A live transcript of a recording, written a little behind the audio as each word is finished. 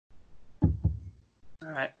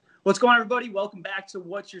All right. What's going on, everybody? Welcome back to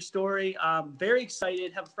What's Your Story? Very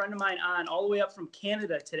excited. Have a friend of mine on all the way up from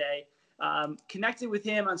Canada today. Connected with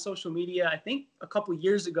him on social media, I think a couple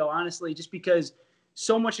years ago, honestly, just because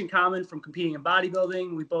so much in common from competing in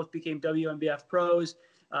bodybuilding. We both became WNBF pros.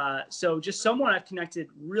 So just someone I've connected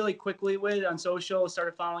really quickly with on social,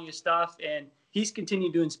 started following his stuff, and he's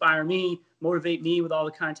continued to inspire me, motivate me with all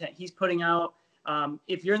the content he's putting out.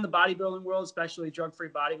 If you're in the bodybuilding world, especially drug-free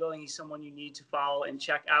bodybuilding, he's someone you need to follow and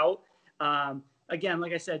check out. Again,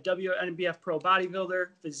 like I said, WNBF Pro Bodybuilder,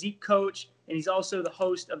 Physique Coach, and he's also the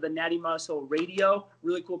host of the Natty Muscle Radio.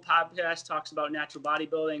 Really cool podcast, talks about natural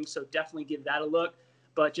bodybuilding, so definitely give that a look.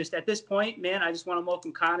 But just at this point, man, I just want to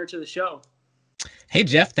welcome Connor to the show. Hey,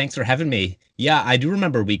 Jeff, thanks for having me. Yeah, I do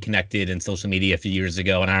remember we connected in social media a few years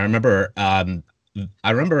ago, and I remember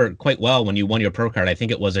quite well when you won your pro card. I think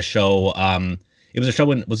it was a show. Was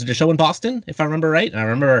it a show in Boston, if I remember right? And I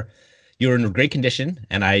remember you were in great condition,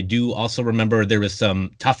 and I do also remember there was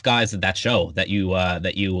some tough guys at that show that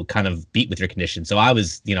you kind of beat with your condition. So I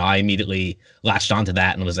was, I immediately latched onto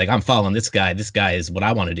that and was like, I'm following this guy. This guy is what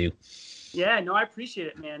I want to do. Yeah, no, I appreciate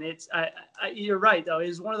it, man. You're right, though. It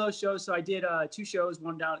was one of those shows. So I did 2 shows,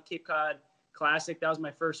 one down at Cape Cod Classic. That was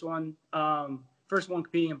my first one. First one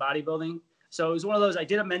competing in bodybuilding. So it was one of those. I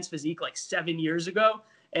did a men's physique like 7 years ago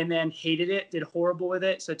and then hated it, did horrible with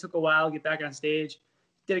it. So it took a while to get back on stage.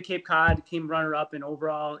 Did a Cape Cod, came runner-up in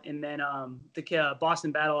overall, and then the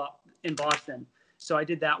Boston Battle in Boston. So I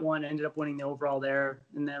did that one, ended up winning the overall there.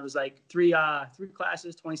 And then it was like three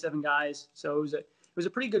classes, 27 guys. So it was a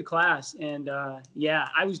pretty good class. And yeah,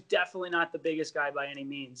 I was definitely not the biggest guy by any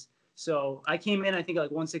means. So I came in, I think like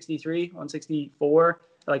 163, 164,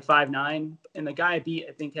 like 5'9". And the guy I beat,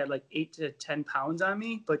 I think had like 8 to 10 pounds on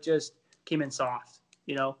me, but just came in soft,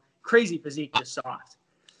 crazy physique, just soft.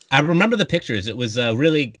 I remember the pictures. It was a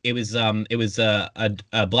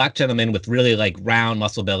black gentleman with really like round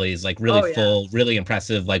muscle bellies, like really full, really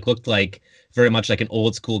impressive, like looked like very much like an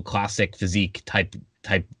old school classic physique type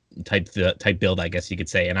build, I guess you could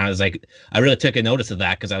say. And I was like, I really took a notice of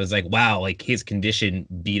that because I was like, wow, like his condition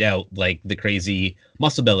beat out like the crazy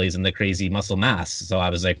muscle bellies and the crazy muscle mass. So I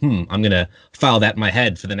was like, I'm gonna file that in my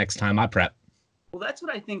head for the next time I prep. Well, that's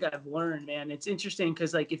what I think I've learned, man. It's interesting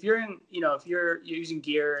because, like, if you're in, if you're using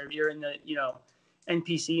gear, if you're in the,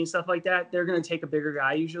 NPC and stuff like that, they're going to take a bigger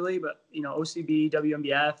guy usually. But, OCB,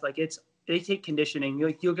 WNBF, like, they take conditioning.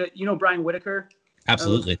 Like, you'll get, Brian Whitaker.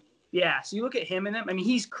 Absolutely. Yeah. So you look at him and them. I mean,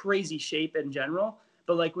 he's crazy shape in general.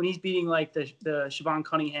 But, like, when he's beating, like, the Siobhan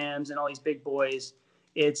Cunninghams and all these big boys,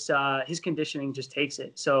 it's his conditioning just takes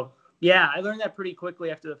it. So, yeah, I learned that pretty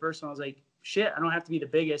quickly after the first one. I was like, shit, I don't have to be the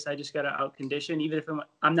biggest. I just got to out condition, even if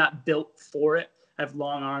I'm not built for it. I have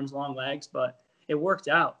long arms, long legs, but it worked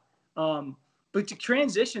out. But to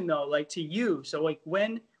transition though, like to you, so like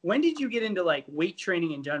when did you get into like weight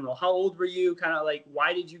training in general? How old were you? Kind of like,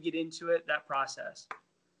 why did you get into it, that process?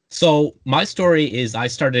 So my story is I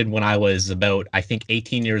started when I was about, I think,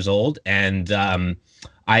 18 years old, and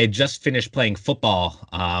I had just finished playing football,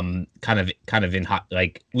 kind of in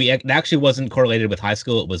it actually wasn't correlated with high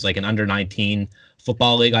school. It was like an under 19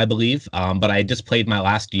 football league, I believe. But I just played my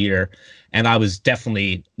last year, and I was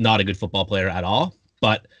definitely not a good football player at all.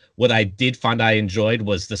 But what I did find I enjoyed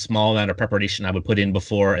was the small amount of preparation I would put in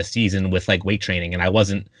before a season with like weight training. And I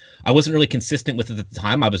wasn't really consistent with it at the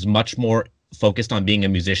time. I was much more focused on being a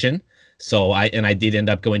musician. So I did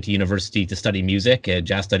end up going to university to study music,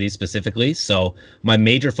 jazz studies specifically. So my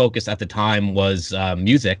major focus at the time was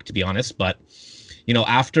music, to be honest. But,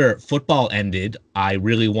 after football ended, I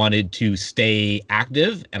really wanted to stay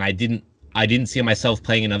active, and I didn't see myself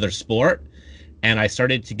playing another sport. And I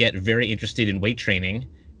started to get very interested in weight training.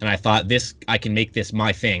 And I thought I can make this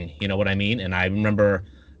my thing. You know what I mean? And I remember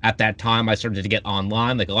at that time, I started to get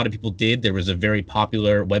online, like a lot of people did. There was a very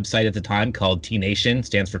popular website at the time called T Nation,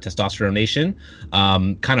 stands for Testosterone Nation.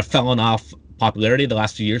 Kind of fallen off popularity the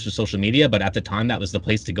last few years with social media, but at the time, that was the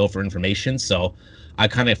place to go for information. So I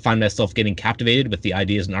kind of find myself getting captivated with the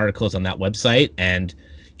ideas and articles on that website. And,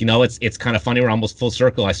 it's kind of funny. We're almost full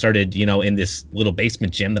circle. I started, in this little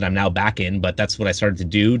basement gym that I'm now back in, but that's what I started to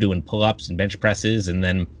do, doing pull-ups and bench presses. And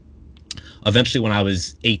then eventually, when I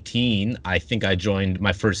was 18, I think I joined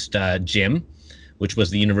my first gym, which was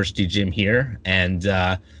the university gym here. And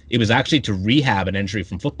it was actually to rehab an injury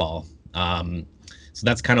from football. So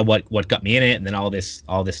that's kind of what got me in it. And then all this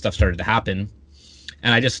stuff started to happen.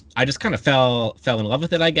 And I just kind of fell in love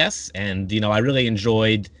with it, I guess. And, I really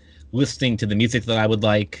enjoyed listening to the music that I would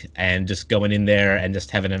like and just going in there and just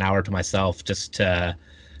having an hour to myself just to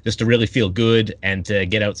really feel good and to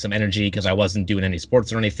get out some energy because I wasn't doing any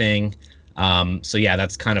sports or anything. So yeah,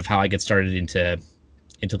 that's kind of how I get started into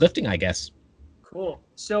lifting, I guess. Cool.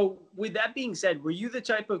 So with that being said, were you the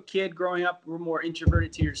type of kid growing up who were more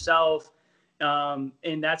introverted to yourself?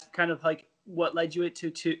 And that's kind of like what led you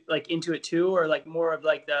to like into it too, or like more of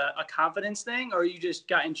like a confidence thing, or you just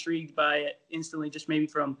got intrigued by it instantly, just maybe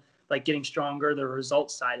from like getting stronger, the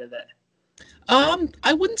results side of it?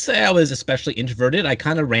 I wouldn't say I was especially introverted. I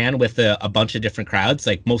kind of ran with a bunch of different crowds.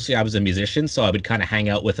 Like mostly I was a musician, so I would kind of hang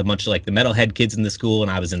out with a bunch of like the metalhead kids in the school, and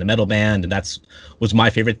I was in the metal band, and was my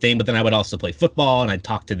favorite thing. But then I would also play football, and I'd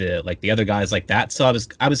talk to the other guys like that. So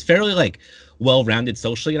I was fairly like well-rounded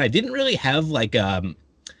socially, and I didn't really have like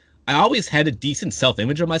I always had a decent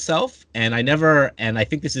self-image of myself, and I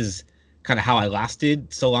think this is kind of how I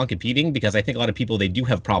lasted so long competing, because I think a lot of people, they do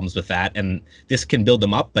have problems with that, and this can build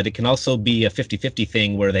them up, but it can also be a 50-50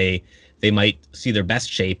 thing where they might see their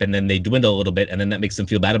best shape and then they dwindle a little bit, and then that makes them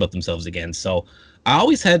feel bad about themselves again. So I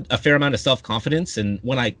always had a fair amount of self-confidence, and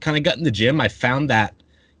when I kind of got in the gym, I found that,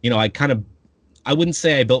 I wouldn't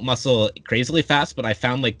say I built muscle crazily fast, but I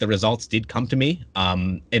found like the results did come to me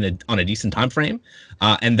on a decent time frame,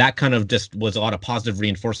 and that kind of just was a lot of positive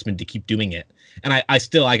reinforcement to keep doing it. And I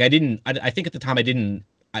still like I think at the time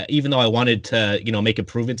even though I wanted to make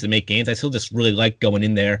improvements and make gains, I still just really liked going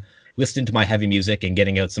in there, listening to my heavy music and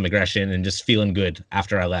getting out some aggression and just feeling good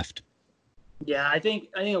after I left. Yeah, I think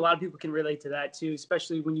a lot of people can relate to that too,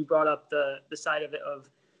 especially when you brought up the side of it of,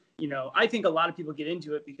 I think a lot of people get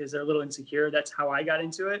into it because they're a little insecure. That's how I got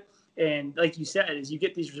into it. And like you said, is you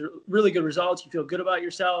get these really good results, you feel good about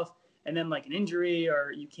yourself, and then like an injury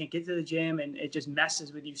or you can't get to the gym, and it just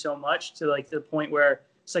messes with you so much to like the point where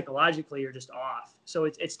psychologically you're just off. So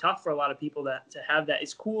it's tough for a lot of people to have that.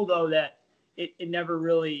 It's cool though that it never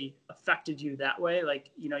really affected you that way.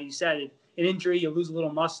 Like, you said, an injury, you lose a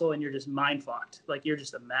little muscle and you're just mind fucked. Like you're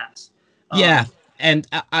just a mess. Yeah. And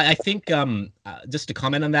I think just to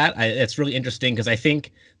comment on that, it's really interesting because I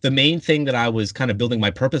think the main thing that I was kind of building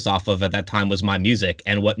my purpose off of at that time was my music.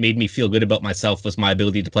 And what made me feel good about myself was my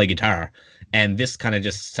ability to play guitar. And this kind of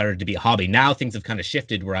just started to be a hobby. Now things have kind of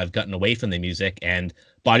shifted where I've gotten away from the music, and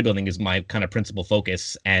bodybuilding is my kind of principal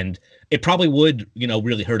focus. And it probably would,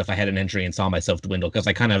 really hurt if I had an injury and saw myself dwindle, because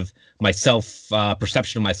I kind of, my self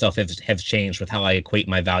perception of myself has changed with how I equate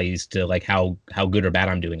my values to like how good or bad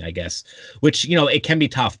I'm doing, I guess, which, it can be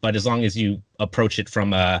tough, but as long as you approach it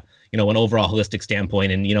from an overall holistic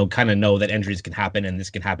standpoint and, kind of know that injuries can happen and this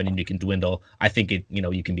can happen and you can dwindle, I think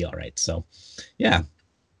you can be all right. So, yeah.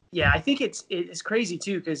 Yeah, I think it's crazy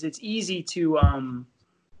too, because it's easy to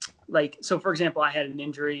so for example, I had an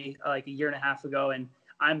injury like a year and a half ago, and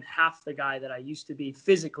I'm half the guy that I used to be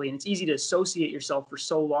physically, and it's easy to associate yourself for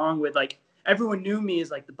so long with like everyone knew me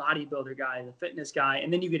as like the bodybuilder guy, the fitness guy,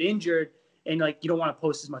 and then you get injured and like you don't want to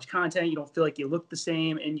post as much content, you don't feel like you look the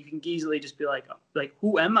same, and you can easily just be like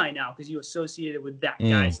who am I now, because you associated with that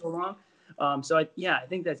guy so long. So I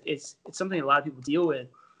think that it's something a lot of people deal with.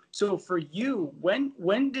 So for you,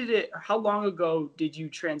 how long ago did you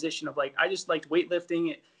transition of like, I just liked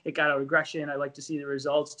weightlifting, it got out aggression, I like to see the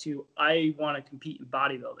results, to I want to compete in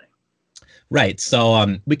bodybuilding? Right.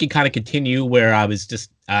 So we can kind of continue where I was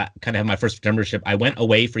just kind of had my first membership. I went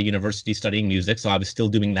away for university studying music, so I was still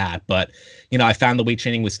doing that. But I found the weight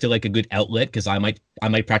training was still like a good outlet, because I might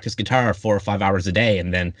practice guitar 4 or 5 hours a day,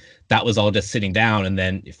 and then that was all just sitting down. And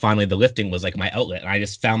then finally the lifting was like my outlet. And I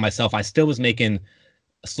just found myself, I still was making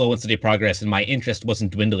slow and steady progress, and my interest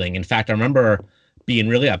wasn't dwindling. In fact, I remember being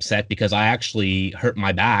really upset because I actually hurt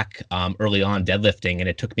my back early on deadlifting, and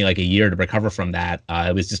it took me like a year to recover from that.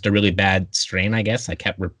 It was just a really bad strain, I guess. I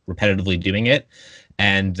kept repetitively doing it,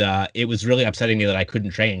 and it was really upsetting me that I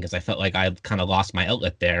couldn't train, because I felt like I kind of lost my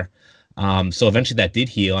outlet there. So eventually that did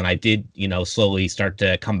heal, and I did, slowly start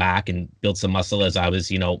to come back and build some muscle as I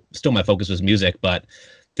was, still my focus was music, but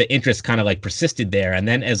the interest kind of like persisted there. And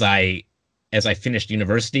then as I finished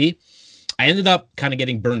university, I ended up kind of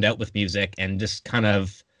getting burned out with music, and just kind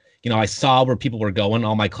of, I saw where people were going.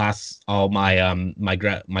 All my graduating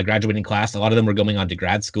class, a lot of them were going on to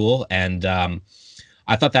grad school, and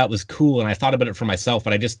I thought that was cool, and I thought about it for myself,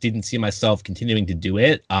 but I just didn't see myself continuing to do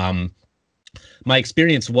it. My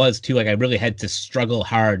experience was too, like, I really had to struggle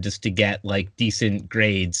hard just to get like decent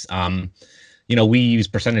grades. We use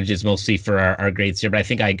percentages mostly for our grades here, but I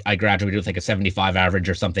think I graduated with like a 75 average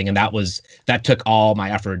or something. And that took all my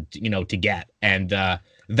effort, to get. And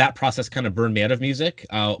that process kind of burned me out of music.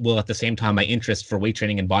 Well, at the same time, my interest for weight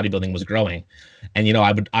training and bodybuilding was growing. And,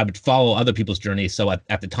 I would follow other people's journeys. So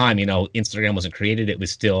at the time, Instagram wasn't created. I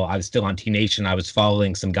was still on T Nation. I was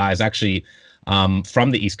following some guys actually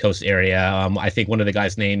from the East Coast area. I think one of the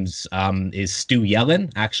guys' names is Stu Yellen,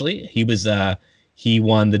 actually. he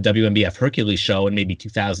won the WNBF Hercules show in maybe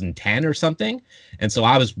 2010 or something. And so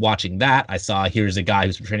I was watching that. I saw, here's a guy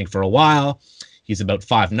who's been training for a while. He's about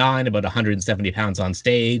 5'9", about 170 pounds on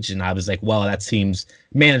stage. And I was like, well, that seems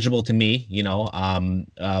manageable to me,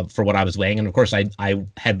 for what I was weighing. And of course, I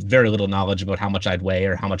had very little knowledge about how much I'd weigh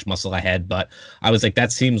or how much muscle I had. But I was like,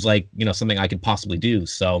 that seems like, something I could possibly do.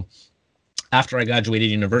 So after I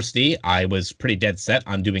graduated university, I was pretty dead set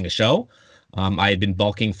on doing a show. I had been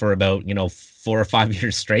bulking for about, 4 or 5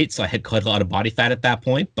 years straight. So I had quite a lot of body fat at that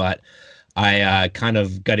point. But I kind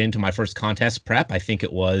of got into my first contest prep. I think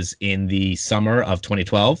it was in the summer of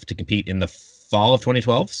 2012 to compete in the fall of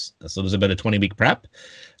 2012. So it was about a 20-week prep.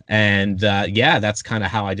 And that's kind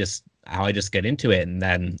of how I just get into it. And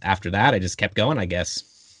then after that, I just kept going, I guess.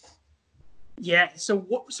 Yeah. So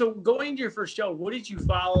going to your first show, what did you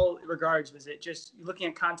follow in regards? Was it just looking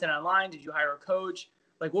at content online? Did you hire a coach?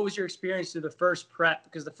 Like, what was your experience through the first prep?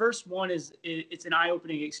 Because the first one it's an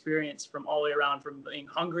eye-opening experience from all the way around, from being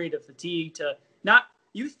hungry to fatigue to not,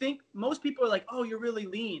 you think most people are like, oh, you're really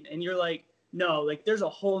lean. And you're like, no, like there's a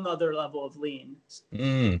whole nother level of lean.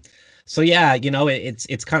 So yeah,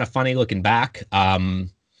 it's kind of funny looking back.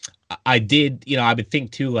 I did, I would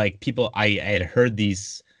think too, like people, I had heard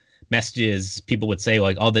these messages, people would say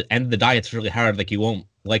like, oh, the end of the diet's really hard. Like you won't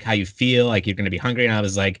like how you feel, like you're going to be hungry. And I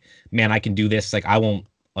was like, man, I can do this. Like I won't,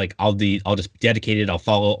 like I'll just dedicate it. I'll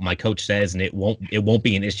follow what my coach says and it won't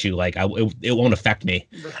be an issue. Like it won't affect me.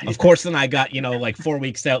 Right. Of course, then I got, like 4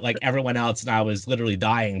 weeks out, like everyone else, and I was literally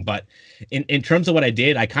dying. But in terms of what I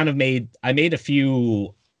did, I made a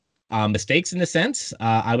few mistakes in a sense,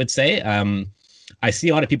 I would say. I see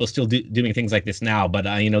a lot of people still doing things like this now, but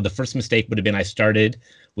the first mistake would have been I started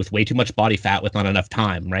with way too much body fat with not enough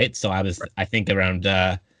time, right? So I think around,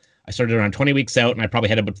 I started around 20 weeks out and I probably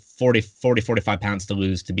had about 45 pounds to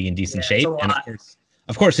lose to be in decent shape. And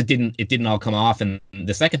of course it didn't all come off. And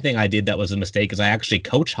the second thing I did that was a mistake is I actually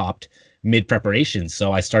coach hopped mid preparation.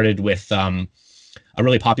 So I started with a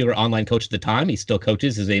really popular online coach at the time. He still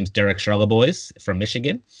coaches. His name's Derek Charlebois from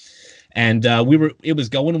Michigan. And it was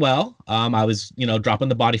going well. I was, dropping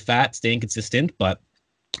the body fat, staying consistent, but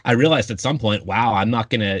I realized at some point, wow, I'm not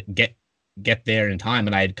going to get there in time.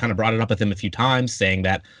 And I had kind of brought it up with him a few times saying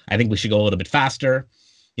that I think we should go a little bit faster,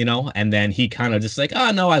 and then he kind of just like,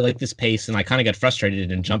 oh no, I like this pace. And I kind of got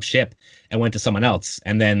frustrated and jumped ship and went to someone else.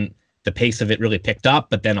 And then the pace of it really picked up,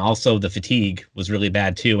 but then also the fatigue was really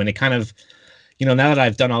bad too. And it kind of, now that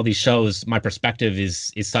I've done all these shows, my perspective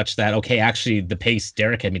is such that, okay, actually the pace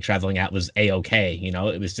Derek had me traveling at was A-okay.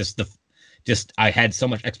 It was just I had so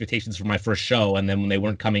much expectations for my first show. And then when they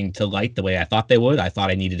weren't coming to light the way I thought they would, I thought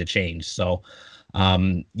I needed a change. So,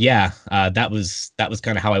 that was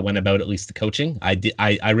kind of how I went about at least the coaching.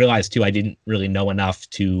 I realized too, I didn't really know enough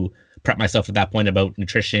to prep myself at that point about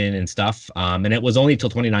nutrition and stuff. And it was only till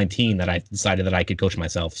 2019 that I decided that I could coach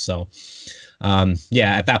myself. So,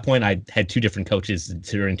 at that point I had 2 different coaches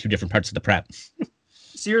during 2 different parts of the prep.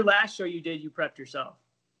 So your last show you prepped yourself?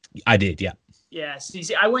 I did. Yeah. Yeah. So you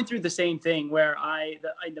see, I went through the same thing where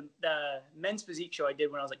the men's physique show I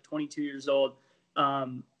did when I was like 22 years old.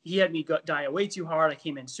 He had me diet way too hard. I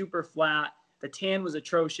came in super flat. The tan was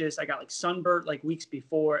atrocious. I got like sunburnt like weeks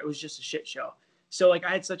before. It was just a shit show. So like I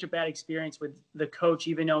had such a bad experience with the coach,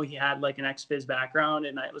 even though he had like an ex-phys background,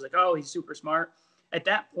 and I was like, oh, he's super smart. At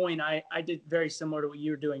that point, I did very similar to what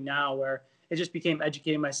you're doing now, where it just became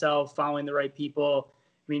educating myself, following the right people.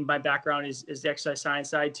 I mean, my background is the exercise science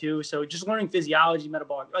side too. So just learning physiology,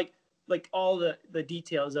 metabolic, like all the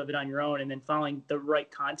details of it on your own, and then following the right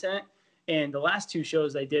content. And the last 2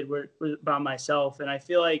 shows I did were by myself. And I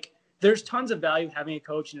feel like there's tons of value having a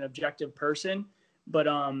coach and an objective person. But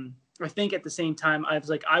I think at the same time, I was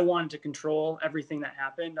like, I wanted to control everything that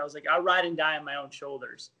happened. I was like, I'll ride and die on my own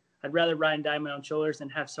shoulders. I'd rather ride and die on my own shoulders than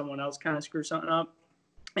have someone else kind of screw something up.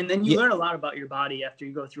 And then you learn a lot about your body after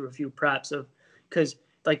you go through a few preps because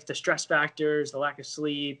like the stress factors, the lack of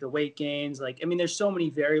sleep, the weight gains, there's so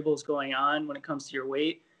many variables going on when it comes to your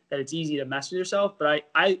weight that it's easy to mess with yourself. But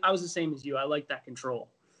I was the same as you. I like that control.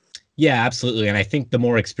 Yeah, absolutely. And I think the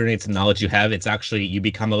more experience and knowledge you have, it's actually, you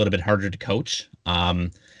become a little bit harder to coach.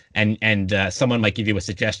 And someone might give you a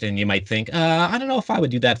suggestion. You might think, I don't know if I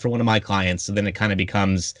would do that for one of my clients. So then it kind of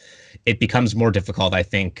becomes more difficult, I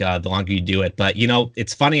think, the longer you do it. But,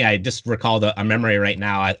 it's funny. I just recalled a memory right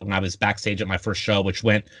now when I was backstage at my first show, which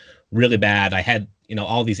went really bad. I had,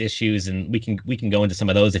 all these issues, and we can go into some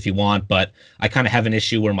of those if you want, but I kind of have an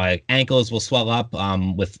issue where my ankles will swell up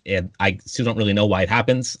with it. I still don't really know why it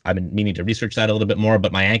happens. I've been meaning to research that a little bit more,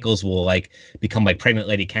 but my ankles will become like pregnant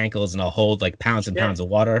lady cankles, and I'll hold like pounds and pounds of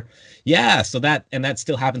water. Yeah. So that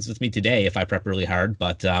still happens with me today if I prep really hard.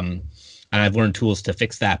 But and I've learned tools to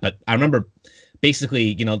fix that. But I remember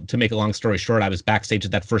basically, to make a long story short, I was backstage at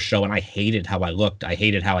that first show and I hated how I looked. I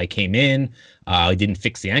hated how I came in. I didn't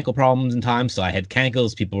fix the ankle problems in time. So I had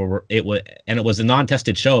cankles. It was a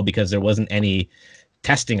non-tested show because there wasn't any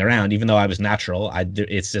testing around, even though I was natural.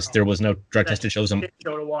 It's just, there was no drug tested shows.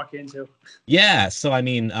 Show to walk into. Yeah. So, I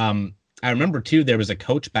mean, I remember too, there was a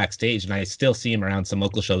coach backstage and I still see him around some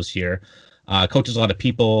local shows here. Coaches a lot of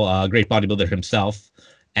people, great bodybuilder himself.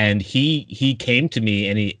 And he came to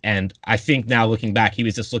me and I think now looking back, he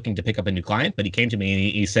was just looking to pick up a new client, but he came to me and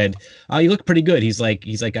he said, "Oh, you look pretty good." He's like,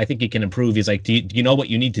 "I think you can improve." He's like, do you know what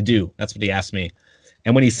you need to do?" That's what he asked me.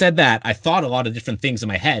 And when he said that, I thought a lot of different things in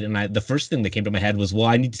my head. And the first thing that came to my head was, well,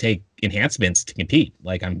 I need to take enhancements to compete.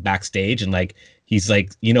 Like, I'm backstage and like, he's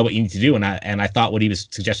like, "You know what you need to do?" And I thought what he was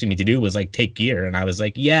suggesting me to do was like take gear. And I was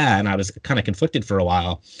like, yeah. And I was kind of conflicted for a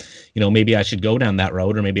while, maybe I should go down that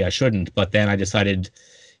road or maybe I shouldn't. But then I decided,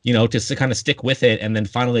 just to kind of stick with it. And then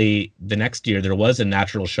finally the next year there was a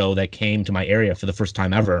natural show that came to my area for the first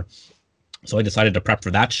time ever. So I decided to prep for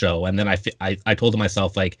that show. And then I told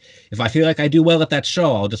myself, like, if I feel like I do well at that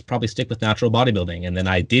show, I'll just probably stick with natural bodybuilding. And then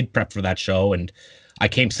I did prep for that show and I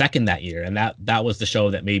came second that year. And that was the show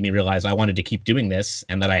that made me realize I wanted to keep doing this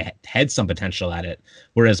and that I had some potential at it.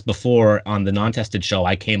 Whereas before on the non-tested show,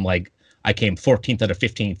 I came 14th out of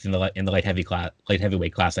 15th in the light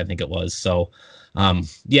heavyweight class, I think it was. So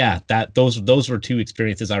those were two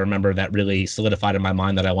experiences I remember that really solidified in my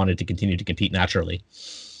mind that I wanted to continue to compete naturally.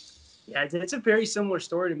 Yeah, it's a very similar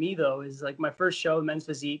story to me though. Is like my first show, Men's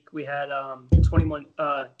Physique. We had 21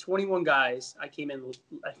 guys. I came in,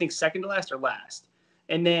 I think, second to last or last,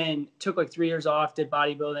 and then took like 3 years off. Did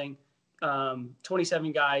bodybuilding.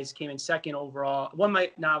 27 guys came in second overall. One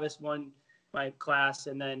my novice, one my class,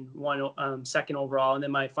 and then one second overall. And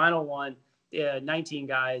then my final one, 19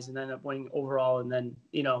 guys, and ended up winning overall. And then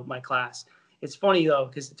my class. It's funny though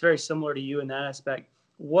because it's very similar to you in that aspect.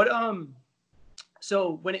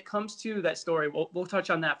 So when it comes to that story, we'll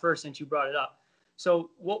touch on that first since you brought it up.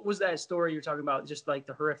 So what was that story you're talking about? Just like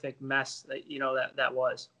the horrific mess that that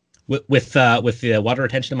was with the water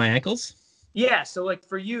retention in my ankles. Yeah. So like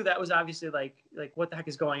for you, that was obviously like what the heck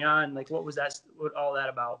is going on? Like what was all that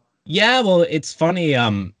about? Yeah, well, it's funny.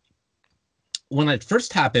 When it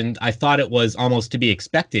first happened, I thought it was almost to be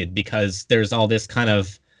expected because there's all this kind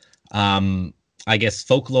of I guess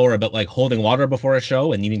folklore about like holding water before a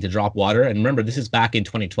show and needing to drop water. And remember, this is back in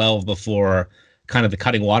 2012 before kind of the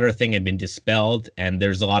cutting water thing had been dispelled. And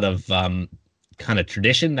there's a lot of kind of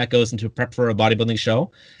tradition that goes into prep for a bodybuilding show.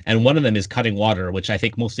 And one of them is cutting water, which I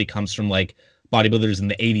think mostly comes from like bodybuilders in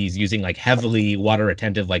the 80s using like heavily water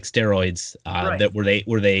retentive like steroids right. that where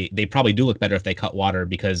they probably do look better if they cut water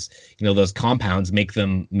because those compounds make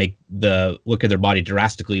the look of their body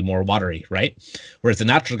drastically more watery, right? Whereas the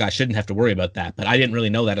natural guy shouldn't have to worry about that. But I didn't really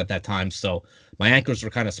know that at that time, so my ankles were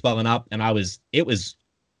kind of swelling up and it was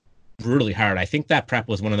brutally hard. I think that prep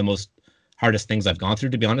was one of the most hardest things I've gone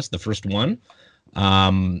through, to be honest, the first one.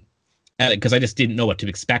 Because I just didn't know what to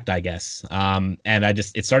expect, I guess. And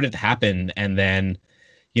it started to happen. And then,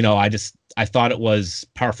 I thought it was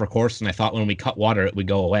par for course. And I thought when we cut water, it would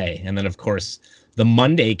go away. And then, of course, the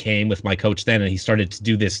Monday came with my coach then, and he started to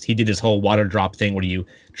do this. He did his whole water drop thing where you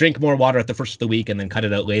drink more water at the first of the week and then cut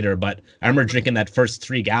it out later. But I remember drinking that first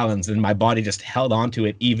 3 gallons and my body just held on to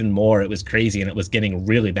it even more. It was crazy and it was getting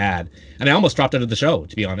really bad. And I almost dropped out of the show,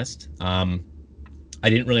 to be honest. I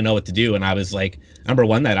didn't really know what to do. And I was like, I remember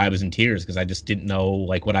one night I was in tears because I just didn't know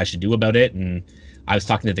like what I should do about it. And I was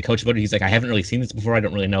talking to the coach about it. He's like, I haven't really seen this before. I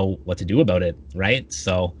don't really know what to do about it. Right.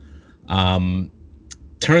 So,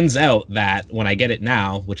 turns out that when I get it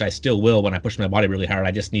now, which I still will, when I push my body really hard,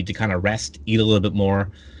 I just need to kind of rest, eat a little bit more.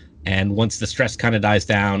 And once the stress kind of dies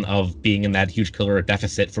down of being in that huge caloric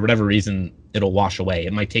deficit, for whatever reason, it'll wash away.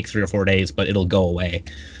 It might take 3 or 4 days, but it'll go away.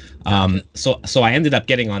 So I ended up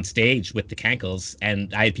getting on stage with the cankles,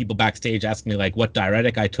 and I had people backstage asking me like what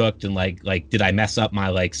diuretic I took and like did I mess up my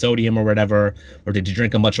like sodium or whatever, or did you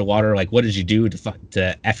drink a bunch of water? Like what did you do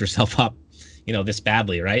to F yourself up, this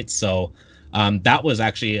badly, right? So that was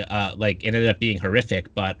actually it ended up being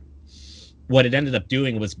horrific, but what it ended up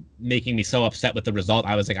doing was making me so upset with the result.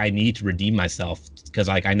 I was like, I need to redeem myself because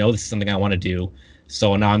like I know this is something I want to do.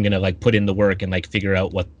 So now I'm gonna like put in the work and like figure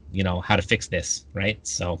out what how to fix this, right?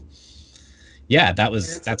 So yeah,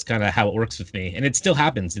 that's kind of how it works with me, and it still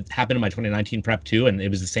happens. It happened in my 2019 prep too, and it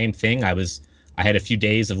was the same thing. I had a few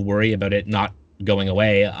days of worry about it not going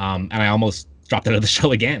away, and I almost dropped out of the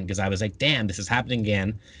show again because I was like, damn, this is happening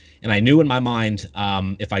again. And I knew in my mind,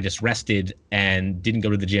 if I just rested and didn't go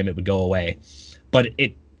to the gym, it would go away. But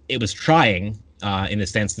it was trying in the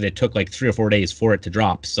sense that it took like 3 or 4 days for it to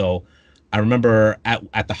drop. So I remember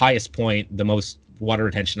at the highest point, the most water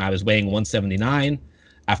retention, I was weighing 179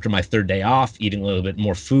 after my third day off, eating a little bit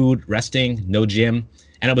more food, resting, no gym.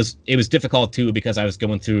 And it was difficult too, because I was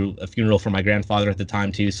going through a funeral for my grandfather at the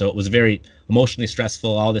time too. So it was very emotionally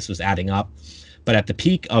stressful. All this was adding up. But at the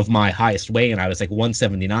peak of my highest weigh-in, I was like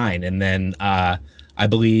 179. And then I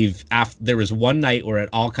believe there was one night where it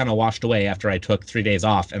all kind of washed away after I took 3 days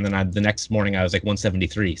off. And then the next morning I was like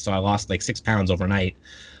 173. So I lost like 6 pounds overnight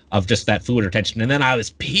of just that fluid retention. And then I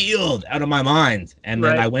was peeled out of my mind. And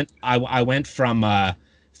then I went from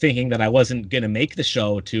thinking that I wasn't going to make the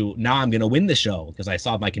show to now I'm going to win the show because I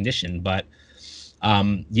saw my condition. But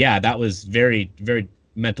yeah, that was very, very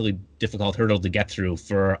mentally difficult hurdle to get through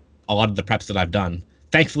for a lot of the preps that I've done.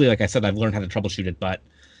 Thankfully, like I said, I've learned how to troubleshoot it, but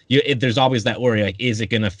there's always that worry, like, is it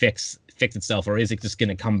going to fix itself, or is it just going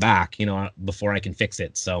to come back, before I can fix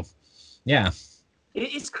it? So yeah.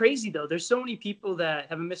 It's crazy though. There's so many people that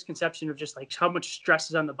have a misconception of just like how much stress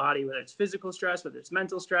is on the body, whether it's physical stress, whether it's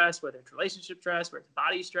mental stress, whether it's relationship stress, whether it's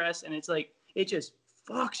body stress. And it's like, it just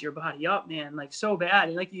fucks your body up, man, like so bad.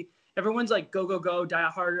 And like everyone's like, go,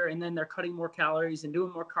 diet harder. And then they're cutting more calories and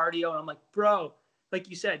doing more cardio. And I'm like, bro, like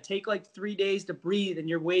you said, take like 3 days to breathe and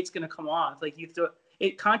your weight's going to come off. Like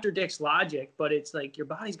it contradicts logic, but it's like your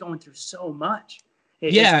body's going through so much.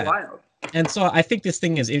 It's wild. And so I think this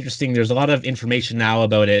thing is interesting. There's a lot of information now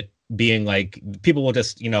about it being like, people will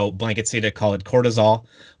just, blanket say to call it cortisol,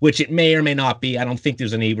 which it may or may not be. I don't think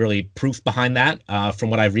there's any really proof behind that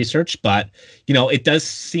from what I've researched. But, it does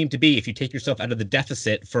seem to be, if you take yourself out of the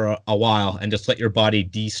deficit for a while and just let your body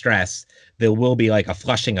de-stress, there will be like a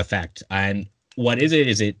flushing effect. And what is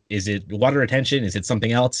it? Is it water retention? Is it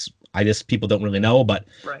something else? People don't really know. But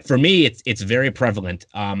for me, it's very prevalent.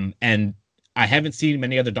 And I haven't seen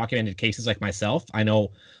many other documented cases like myself. I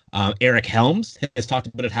know Eric Helms has talked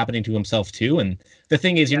about it happening to himself too. And the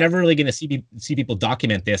thing is, you're never really going to see people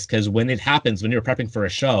document this, because when it happens, when you're prepping for a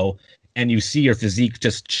show and you see your physique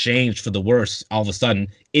just change for the worse, all of a sudden,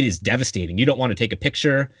 it is devastating. You don't want to take a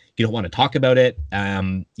picture. You don't want to talk about it.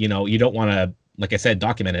 You don't want to, like I said,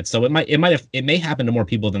 document it. So it may happen to more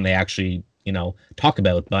people than they actually, talk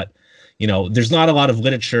about. But there's not a lot of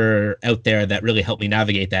literature out there that really helped me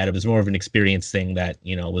navigate that. It was more of an experience thing that,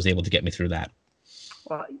 was able to get me through that.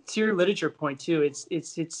 Well, to your literature point too,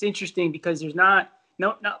 it's interesting because there's not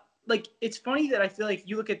like, it's funny that I feel like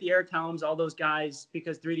you look at the Eric Helms, all those guys,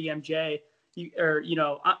 because 3DMJ,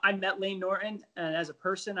 I met Lane Norton, and as a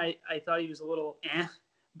person, I thought he was a little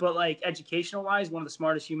but like educational wise, one of the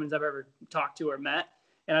smartest humans I've ever talked to or met.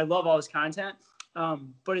 And I love all his content.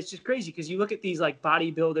 But it's just crazy because you look at these like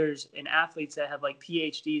bodybuilders and athletes that have like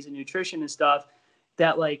PhDs in nutrition and stuff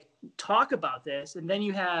that like talk about this. And then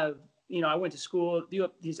you have, I went to school, you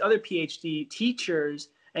have these other PhD teachers,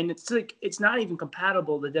 and it's like, it's not even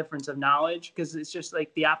compatible, the difference of knowledge, because it's just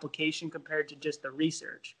like the application compared to just the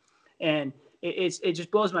research. And it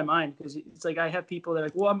just blows my mind, because it's like, I have people that are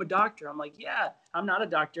like, well, I'm a doctor. I'm like, yeah, I'm not a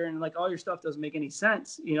doctor. And like, all your stuff doesn't make any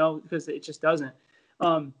sense, because it just doesn't.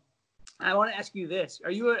 I want to ask you this.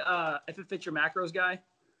 Are you if it fits your macros guy?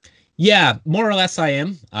 Yeah, more or less I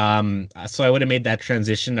am. So I would have made that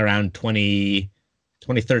transition around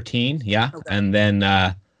 2013. Yeah. Okay. And then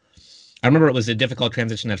I remember it was a difficult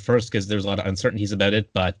transition at first because there's a lot of uncertainties about it.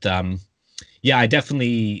 But yeah,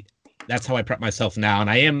 that's how I prep myself now.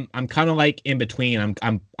 And I'm kind of like in between.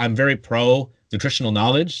 I'm very pro nutritional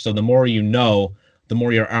knowledge. So the more you know, the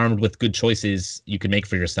more you're armed with good choices you can make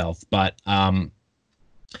for yourself. But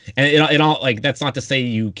and it all, like, that's not to say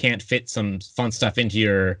you can't fit some fun stuff into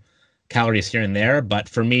your calories here and there, but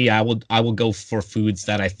for me, I will go for foods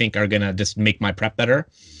that I think are gonna just make my prep better.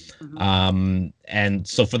 Mm-hmm. And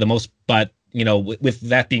so for the most, but with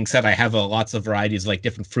that being said, I have lots of varieties, like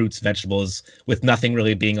different fruits, vegetables, with nothing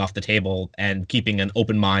really being off the table, and keeping an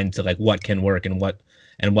open mind to like what can work and what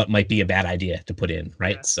might be a bad idea to put in,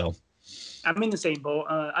 right? Yeah. So I'm in the same boat.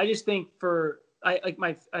 I just think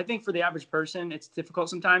I think for the average person, it's difficult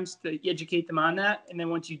sometimes to educate them on that. And then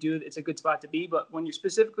once you do, it's a good spot to be. But when you're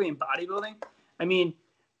specifically in bodybuilding, I mean,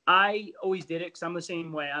 I always did it because I'm the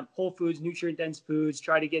same way. I'm whole foods, nutrient dense foods,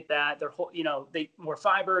 try to get that. They're whole, they more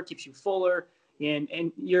fiber, keeps you fuller,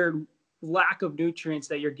 and your lack of nutrients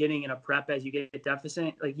that you're getting in a prep as you get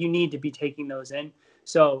deficit, like you need to be taking those in.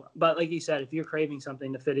 So, but like you said, if you're craving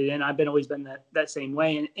something to fit it in, I've always been that same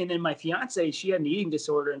way. And then my fiance, she had an eating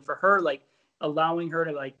disorder, and for her, like, allowing her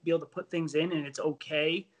to like be able to put things in and it's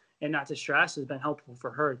okay and not to stress has been helpful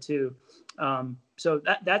for her too. So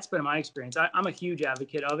that's been my experience. I'm a huge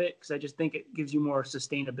advocate of it because I just think it gives you more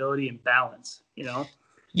sustainability and balance,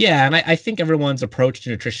 Yeah, and I think everyone's approach to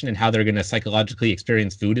nutrition and how they're going to psychologically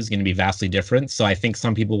experience food is going to be vastly different. So I think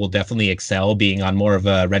some people will definitely excel being on more of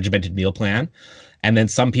a regimented meal plan. And then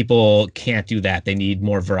some people can't do that. They need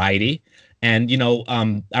more variety. And,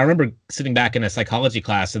 I remember sitting back in a psychology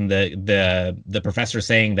class and the professor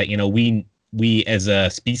saying that, we as a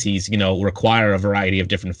species, require a variety of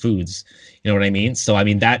different foods. You know what I mean? So, I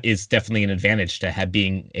mean, that is definitely an advantage to have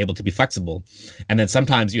being able to be flexible. And then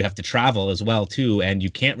sometimes you have to travel as well, too, and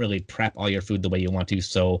you can't really prep all your food the way you want to.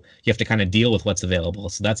 So you have to kind of deal with what's available.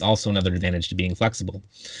 So that's also another advantage to being flexible.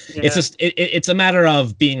 It's just, it's a matter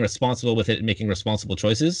of being responsible with it and making responsible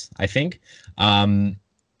choices, I think. And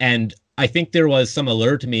I think there was some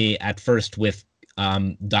allure to me at first with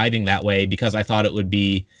dieting that way because I thought it would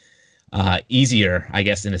be easier, I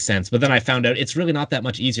guess, in a sense. But then I found out it's really not that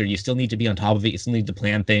much easier. You still need to be on top of it. You still need to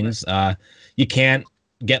plan things. You can't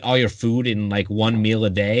get all your food in like one meal a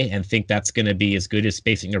day and think that's going to be as good as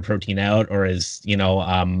spacing your protein out or as,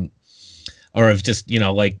 or if just,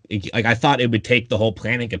 like I thought it would take the whole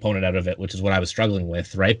planning component out of it, which is what I was struggling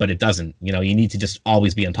with. Right. But it doesn't. You need to just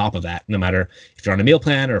always be on top of that, no matter if you're on a meal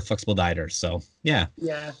plan or a flexible dieter. So, yeah.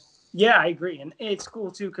 Yeah, I agree. And it's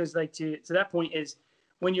cool, too, because like to that point is,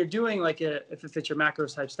 when you're doing like if it fits your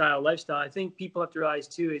macros type style lifestyle, I think people have to realize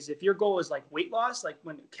too, is if your goal is like weight loss, like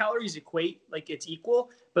when calories equate, like it's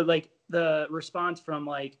equal, but like the response from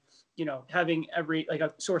like, having every, like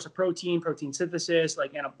a source of protein synthesis,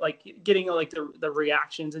 like, and like getting like the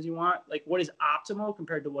reactions as you want, like what is optimal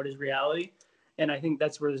compared to what is reality. And I think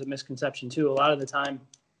that's where there's a misconception too, a lot of the time.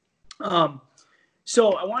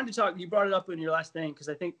 So I wanted to talk, you brought it up in your last thing, because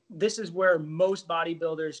I think this is where most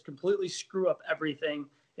bodybuilders completely screw up everything.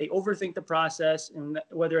 They overthink the process, and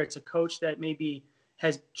whether it's a coach that maybe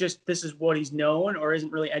has just, this is what he's known or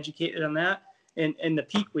isn't really educated on that in the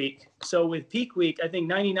peak week. So with peak week, I think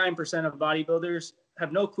 99% of bodybuilders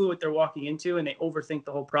have no clue what they're walking into and they overthink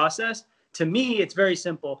the whole process. To me, it's very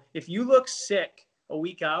simple. If you look sick a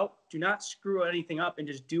week out, do not screw anything up and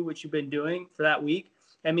just do what you've been doing for that week.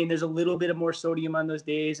 I mean, there's a little bit of more sodium on those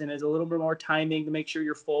days, and there's a little bit more timing to make sure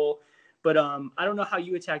you're full. But I don't know how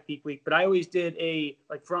you attack peak week, but I always did a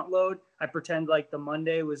like front load. I pretend like the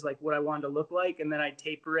Monday was like what I wanted to look like, and then I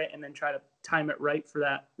taper it and then try to time it right for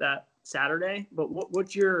that Saturday. But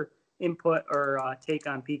what's your input or take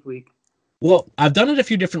on peak week? Well, I've done it a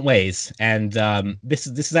few different ways, and this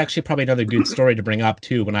is actually probably another good story to bring up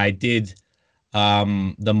too. When I did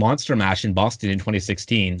the Monster Mash in Boston in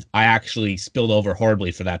 2016, I actually spilled over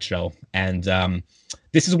horribly for that show. And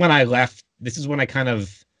this is when I left. This is when I kind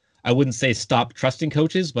of, I wouldn't say stopped trusting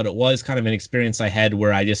coaches, but it was kind of an experience I had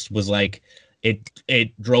where I just was like,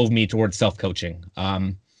 it drove me towards self-coaching.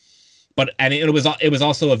 But it was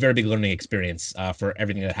also a very big learning experience for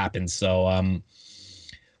everything that happened. So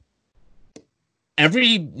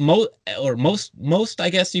most I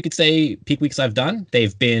guess you could say peak weeks I've done,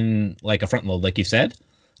 they've been like a front load, like you said.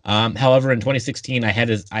 However, in 2016, I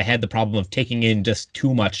had the problem of taking in just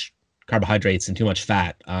too much carbohydrates and too much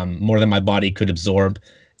fat, more than my body could absorb.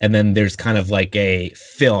 And then there's kind of like a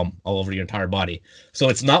film all over your entire body. So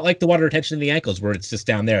it's not like the water retention in the ankles where it's just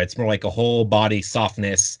down there. It's more like a whole body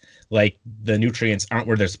softness, like the nutrients aren't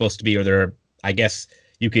where they're supposed to be, or they're, I guess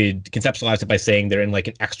you could conceptualize it by saying they're in like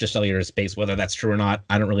an extracellular space. Whether that's true or not,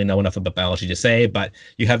 I don't really know enough about biology to say, but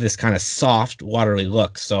you have this kind of soft, watery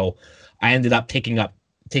look. So I ended up taking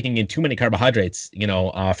in too many carbohydrates,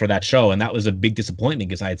 for that show. And that was a big disappointment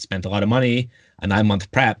because I had spent a lot of money, a 9-month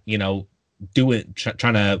prep,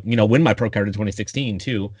 trying to, win my pro card in 2016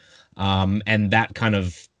 too. And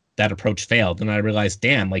that approach failed. And I realized,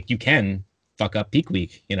 damn, like you can fuck up peak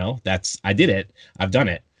week, I did it. I've done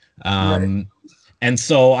it. Right. And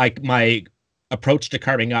so my approach to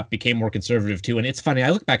carving up became more conservative too. And it's funny,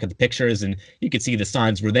 I look back at the pictures and you could see the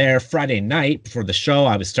signs were there. Friday night before the show,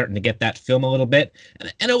 I was starting to get that film a little bit,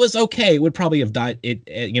 and it was okay. It would probably have died.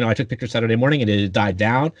 I took pictures Saturday morning and it had died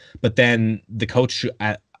down. But then the coach who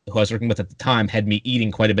I was working with at the time had me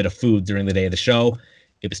eating quite a bit of food during the day of the show.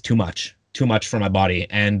 It was too much for my body.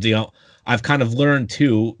 And, I've kind of learned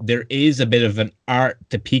too, there is a bit of an art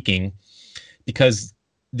to peaking because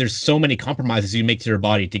there's so many compromises you make to your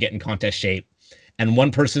body to get in contest shape. And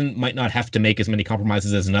one person might not have to make as many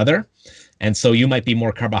compromises as another. And so you might be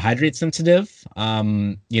more carbohydrate sensitive,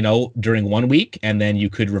 during 1 week, and then you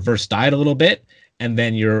could reverse diet a little bit. And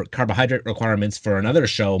then your carbohydrate requirements for another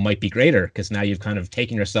show might be greater because now you've kind of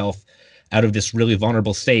taken yourself out of this really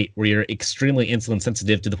vulnerable state where you're extremely insulin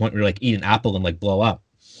sensitive to the point where you're like eat an apple and like blow up.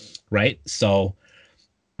 Right. So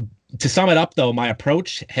to sum it up, though, my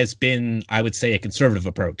approach has been, I would say, a conservative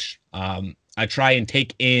approach. I try and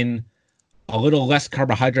take in a little less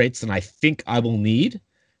carbohydrates than I think I will need,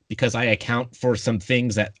 because I account for some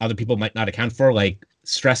things that other people might not account for, like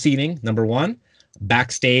stress eating, number one.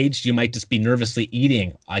 Backstage, you might just be nervously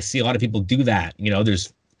eating. I see a lot of people do that. You know,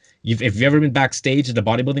 if you've ever been backstage at a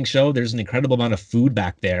bodybuilding show, there's an incredible amount of food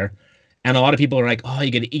back there. And a lot of people are like, oh,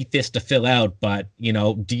 you got to eat this to fill out. But, you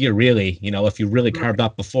know, do you really? You know, if you really carved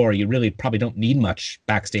up before, you really probably don't need much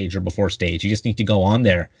backstage or before stage. You just need to go on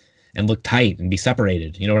there and look tight and be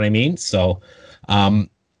separated. You know what I mean? So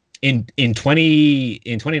in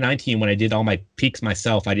 2019, when I did all my peaks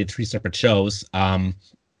myself, I did 3 separate shows.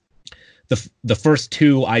 The first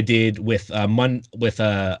 2 I did with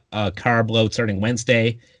a carb load starting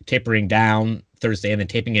Wednesday, tapering down Thursday, and then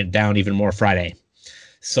taping it down even more Friday.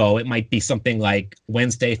 So it might be something like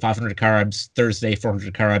Wednesday, 500 carbs, Thursday,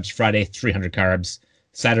 400 carbs, Friday, 300 carbs.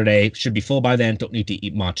 Saturday should be full by then. Don't need to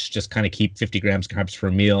eat much. Just kind of keep 50 grams carbs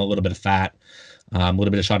per meal, a little bit of fat, a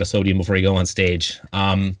little bit of shot of sodium before you go on stage.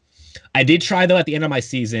 I did try, though, at the end of my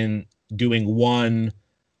season, doing one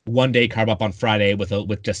day carb up on Friday with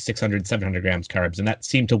just 600, 700 grams carbs. And that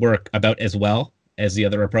seemed to work about as well as the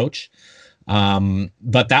other approach.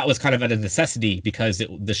 But that was kind of at a necessity because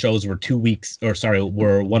the shows were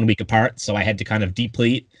 1 week apart. So I had to kind of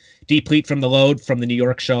deplete from the load from the New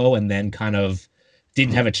York show, and then kind of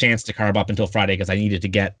didn't have a chance to carb up until Friday because I needed to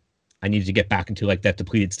get back into like that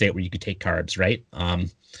depleted state where you could take carbs. Right.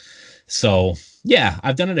 So yeah,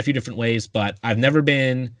 I've done it a few different ways, but I've never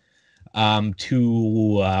been,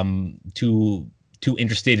 too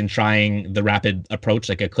interested in trying the rapid approach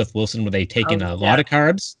like a Cliff Wilson where they take in a lot of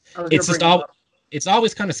carbs. It's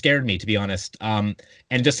always kind of scared me, to be honest. And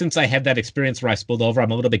just since I had that experience where I spilled over,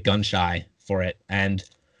 I'm a little bit gun shy for it. And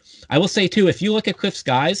I will say too, if you look at Cliff's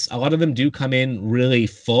guys, a lot of them do come in really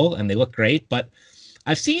full and they look great, but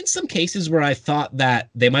I've seen some cases where I thought that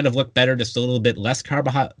they might have looked better just a little bit less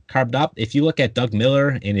carved up. If you look at Doug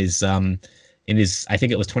Miller in his I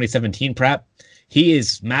think it was 2017 prep, he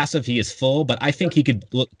is massive. He is full, but I think he could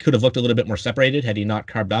have looked a little bit more separated had he not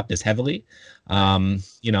carved up as heavily.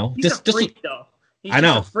 You know, he's a freak, though. He's I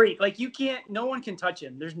know. A freak. Like no one can touch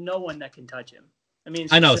him. There's no one that can touch him. I mean,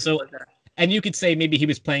 I know. So, and you could say maybe he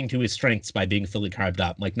was playing to his strengths by being fully carved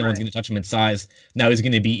up. Like no one's going to touch him in size. Now he's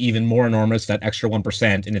going to be even more enormous, that extra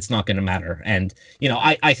 1%, and it's not going to matter. And, you know,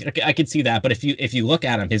 I could see that. But if you look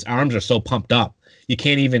at him, his arms are so pumped up, you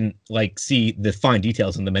can't even like see the fine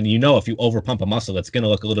details in them. And you know, if you overpump a muscle, it's going to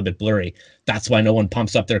look a little bit blurry. That's why no one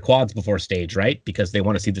pumps up their quads before stage, right? Because they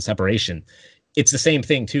want to see the separation. It's the same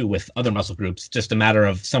thing too with other muscle groups. Just a matter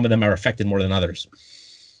of some of them are affected more than others.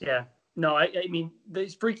 Yeah. No, I mean, the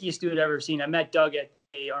freakiest dude I've ever seen. I met Doug at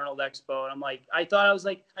the Arnold Expo, and I'm like, I felt I was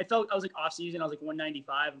like off season. I was like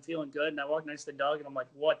 195. I'm feeling good, and I walked next to Doug, and I'm like,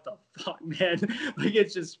 what the fuck, man? Like,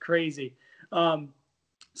 it's just crazy. So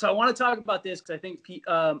I want to talk about this because I think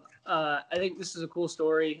this is a cool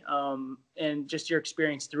story, and just your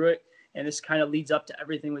experience through it. And this kind of leads up to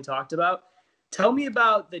everything we talked about. Tell me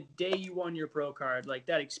about the day you won your pro card, like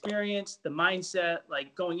that experience, the mindset,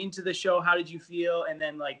 like going into the show. How did you feel? And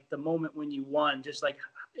then like the moment when you won, just like,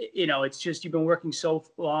 you know, it's just, you've been working so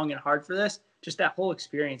long and hard for this, just that whole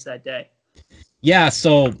experience that day. Yeah.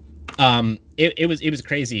 So, it was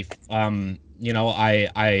crazy. You know,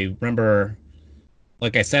 I remember,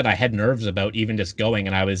 like I said, I had nerves about even just going,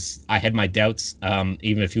 and I had my doubts,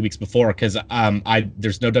 even a few weeks before, cause,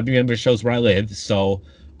 there's no WNBF shows where I live. So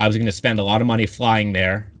I was going to spend a lot of money flying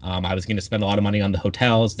there. I was going to spend a lot of money on the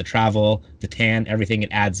hotels, the travel, the tan, everything. It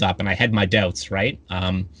adds up. And I had my doubts, right?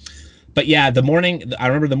 But yeah, I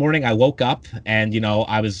remember the morning I woke up, and, you know,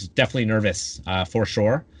 I was definitely nervous, for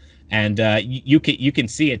sure. And you can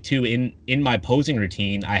see it too in my posing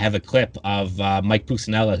routine. I have a clip of Mike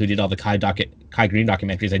Pucinella, who did all the Kai Green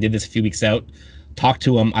documentaries. I did this a few weeks out. Talked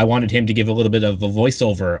to him. I wanted him to give a little bit of a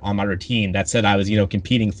voiceover on my routine that said I was, you know,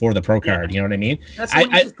 competing for the pro card. You know what I mean? That's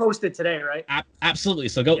what you just posted today, right? Absolutely.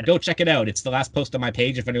 So go check it out. It's the last post on my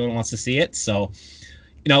page if anyone wants to see it. So,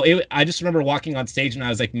 you know, I just remember walking on stage and I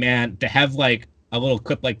was like, man, to have like a little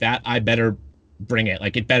clip like that, I better bring it.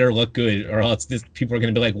 Like, it better look good, or else people are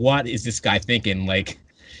going to be like, what is this guy thinking? Like,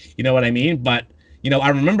 you know what I mean? But, you know, I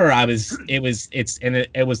remember it was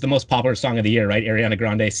the most popular song of the year, right? Ariana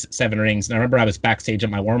Grande's 7 Rings. And I remember I was backstage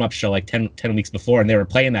at my warm-up show like 10 weeks before, and they were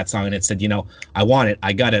playing that song, and it said, you know, I want it,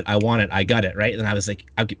 I got it, I want it, I got it, right? And I was like,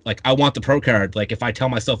 I want the pro card. Like, if I tell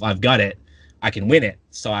myself I've got it, I can win it.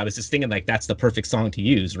 So I was just thinking, like, that's the perfect song to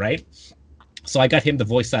use, right? So I got him to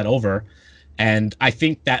voice that over, and I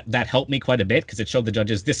think that helped me quite a bit because it showed the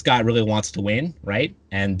judges this guy really wants to win, right?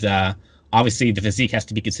 And obviously the physique has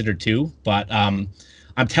to be considered too, but I'm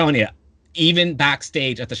telling you, even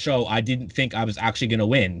backstage at the show, I didn't think I was actually going to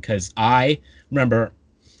win, because I remember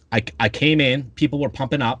I came in, people were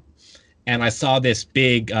pumping up, and I saw this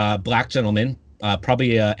big black gentleman,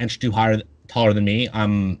 probably an inch too taller than me.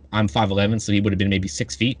 I'm 5'11", so he would have been maybe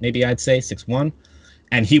 6 feet, maybe I'd say 6'1",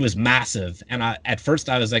 and he was massive. And at first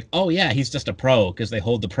I was like, oh yeah, he's just a pro, because they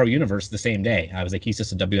hold the pro universe the same day. I was like, he's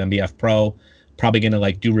just a WNBF pro, probably gonna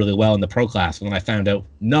like do really well in the pro class. And when I found out,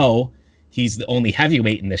 no, he's the only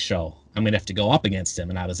heavyweight in this show, I'm gonna have to go up against him.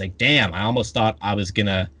 And I was like, damn, I almost thought I was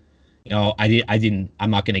gonna,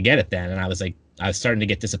 I'm not gonna get it then. And I was starting to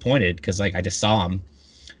get disappointed, because like I just saw him.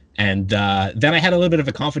 And then I had a little bit of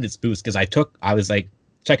a confidence boost, because I was like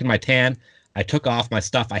checking my tan. I took off my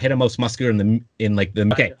stuff. I hit a most muscular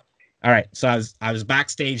okay. All right. So I was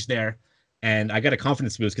backstage there, and I got a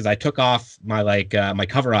confidence boost because I took off my my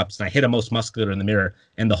cover-ups, and I hit a most muscular in the mirror,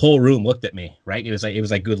 and the whole room looked at me, right? It was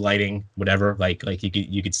like good lighting, whatever, like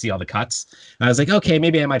you could see all the cuts. And I was like, okay,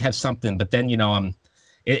 maybe I might have something. But then,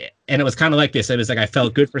 and it was kind of like this. It was like I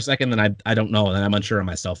felt good for a second, then I don't know, and then I'm unsure of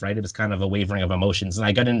myself, right? It was kind of a wavering of emotions. And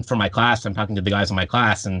I got in for my class. I'm talking to the guys in my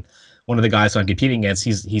class, and one of the guys who I'm competing against,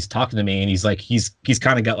 he's talking to me, and he's like, he's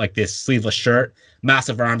kind of got like this sleeveless shirt,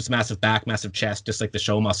 massive arms, massive back, massive chest, just like the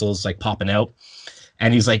show muscles like popping out.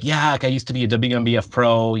 And he's like, yeah, like I used to be a WNBF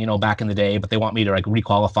pro, back in the day, but they want me to like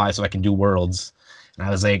requalify so I can do worlds. And I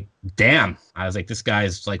was like, damn. I was like, this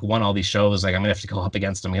guy's like won all these shows. Like I'm gonna have to go up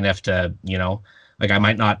against him. I'm gonna have to, like I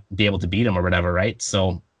might not be able to beat him or whatever, right?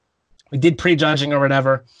 So we did pre-judging or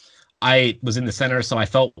whatever. I was in the center, so I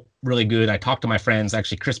felt really good. I talked to my friends.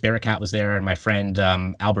 Actually, Chris Barricat was there, and my friend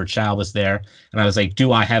Albert Chow was there. And I was like,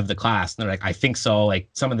 "Do I have the class?" And they're like, "I think so." Like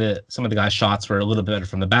some of the guys' shots were a little bit better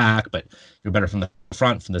from the back, but you're better from the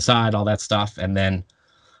front, from the side, all that stuff. And then,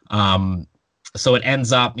 so it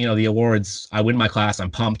ends up, the awards. I win my class. I'm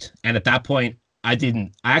pumped. And at that point, I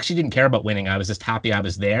actually didn't care about winning. I was just happy I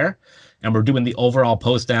was there. And we're doing the overall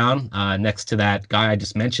post down next to that guy I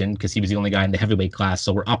just mentioned, because he was the only guy in the heavyweight class.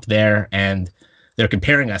 So we're up there, and they're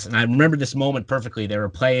comparing us. And I remember this moment perfectly. They were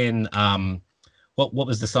playing, what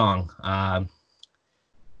was the song?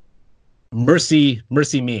 Mercy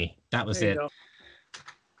Me. That was it. All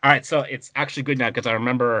right, so it's actually good now, because I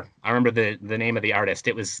remember the name of the artist.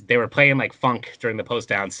 They were playing like funk during the post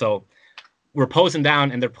down. So we're posing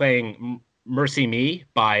down, and they're playing Mercy Me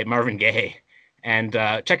by Marvin Gaye. And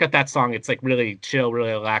check out that song. It's like really chill, really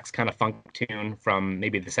relaxed kind of funk tune from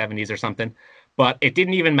maybe the 70s or something. But it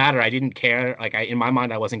didn't even matter. I didn't care. Like in my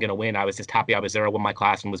mind, I wasn't going to win. I was just happy I was there, I won my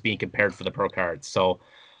class, and was being compared for the pro cards. So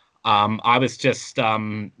I was just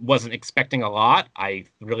wasn't expecting a lot. I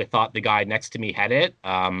really thought the guy next to me had it.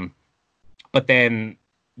 But then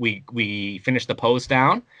we finished the pose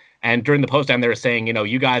down. And during the pose down, they were saying,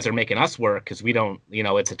 you guys are making us work because we don't,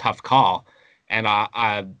 it's a tough call. And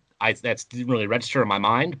that didn't really register in my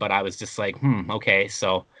mind, but I was just like, okay.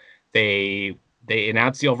 So they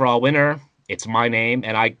announced the overall winner. It's my name,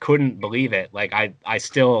 and I couldn't believe it. Like I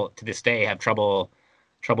still to this day have trouble,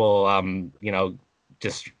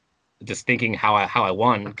 just thinking how I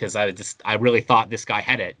won, because I really thought this guy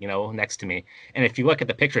had it, next to me. And if you look at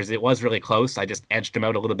the pictures, it was really close. I just edged him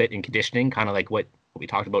out a little bit in conditioning, kind of like what we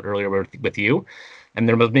talked about earlier with you. And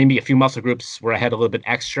there was maybe a few muscle groups where I had a little bit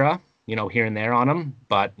extra, here and there on them,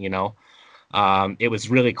 but it was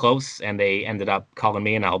really close, and they ended up calling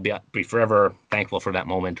me, and I'll be forever thankful for that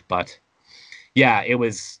moment. But yeah, it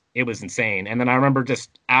was insane. And then I remember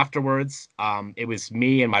just afterwards, it was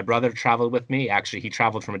me and my brother traveled with me. Actually, he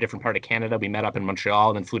traveled from a different part of Canada. We met up in Montreal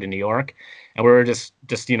and then flew to New York, and we were just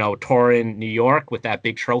touring New York with that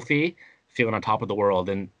big trophy, feeling on top of the world.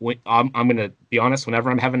 And I'm gonna be honest, whenever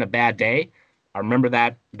I'm having a bad day, I remember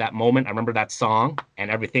that moment. I remember that song, and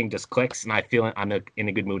everything just clicks, and I feel I'm in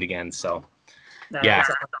a good mood again. So, yeah,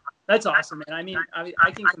 that's awesome, man. I mean,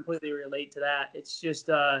 I can completely relate to that. It's just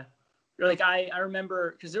like I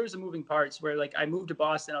remember, because there was some moving parts where like I moved to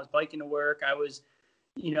Boston. I was biking to work. I was,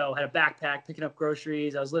 had a backpack picking up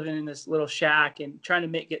groceries. I was living in this little shack and trying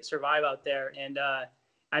to survive out there. And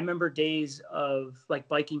I remember days of like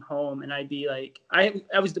biking home, and I'd be like, I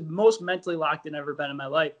was the most mentally locked I've ever been in my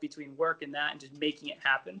life between work and that, and just making it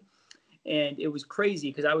happen. And it was crazy,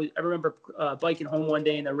 because I remember biking home one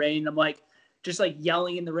day in the rain. I'm like, just like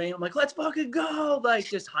yelling in the rain. I'm like, let's fucking go. Like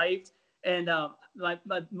just hyped. And my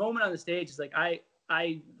moment on the stage is like,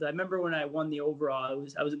 I remember when I won the overall,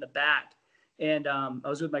 I was in the back, and I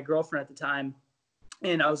was with my girlfriend at the time,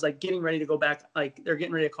 and I was like getting ready to go back. Like they're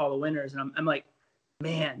getting ready to call the winners. And I'm like,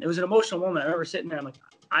 man, it was an emotional moment. I remember sitting there. I'm like,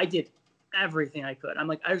 I did everything I could. I'm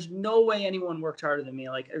like, there's no way anyone worked harder than me.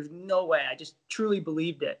 Like, there's no way. I just truly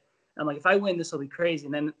believed it. I'm like, if I win, this will be crazy.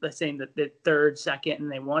 And then let's say the third, second,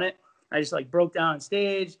 and they won it. I just like broke down on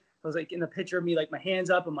stage. I was like in the picture of me, like my hands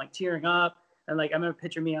up. I'm like tearing up. And like, I remember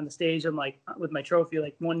picturing me on the stage. I'm like, with my trophy,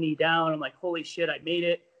 like one knee down. I'm like, holy shit, I made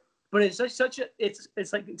it. But it's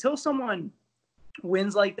it's like until someone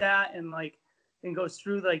wins like that and like, and goes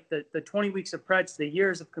through like the 20 weeks of prets, the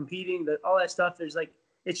years of competing, all that stuff. There's like,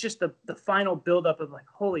 it's just the final buildup of like,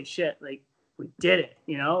 holy shit, like we did it,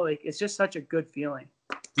 you know, like it's just such a good feeling.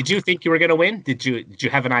 Did you think you were going to win? Did you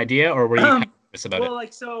have an idea, or were you nervous about it? Well,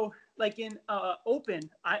 like, so like in open,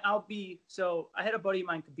 I had a buddy of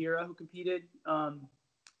mine, Kabira, who competed.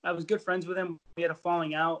 I was good friends with him. We had a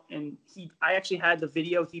falling out, and I actually had the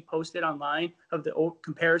video he posted online of the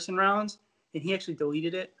comparison rounds, and he actually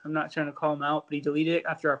deleted it. I'm not trying to call him out, but he deleted it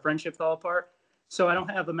after our friendship fell apart. So I don't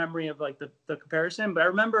have a memory of like the comparison, but I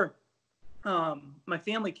remember my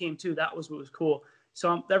family came too. That was what was cool.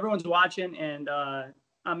 So everyone's watching, and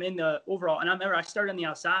I'm in the overall, and I remember I started on the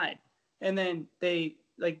outside, and then they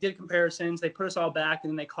like did comparisons. They put us all back,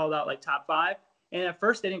 and then they called out like top 5. And at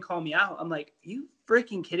first they didn't call me out. I'm like, are you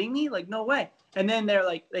freaking kidding me? Like, no way. And then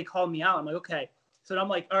they called me out. I'm like, okay. So I'm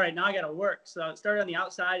like, all right, now I got to work. So I started on the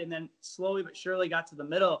outside, and then slowly but surely got to the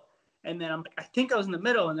middle. And then I'm like, I think I was in the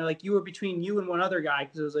middle. And they're like, you were between you and one other guy,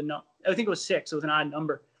 because it was I think it was 6. It was an odd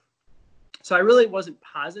number. So I really wasn't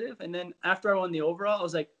positive. And then after I won the overall, I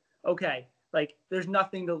was like, okay, like there's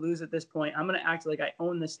nothing to lose at this point. I'm going to act like I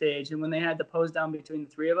own the stage. And when they had the pose down between the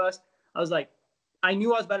 3 of us, I was like, I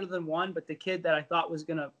knew I was better than one, but the kid that I thought was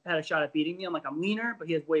had a shot at beating me, I'm like, I'm leaner, but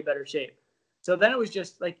he has way better shape. So then it was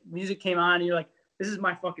just like music came on, and you're like, this is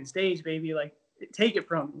my fucking stage, baby. Like, take it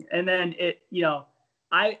from me. And then it, you know,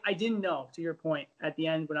 I didn't know, to your point, at the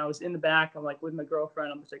end when I was in the back, I'm like with my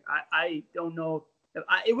girlfriend, I'm just like, I don't know.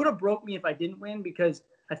 It would have broke me if I didn't win, because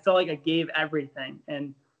I felt like I gave everything.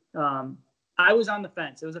 And I was on the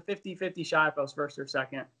fence. It was a 50-50 shot if I was first or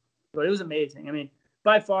second, but it was amazing. I mean,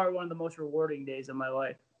 by far one of the most rewarding days of my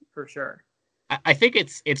life, for sure. I think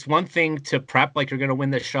it's one thing to prep like you're going to win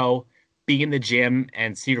the show, be in the gym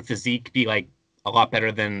and see your physique be like a lot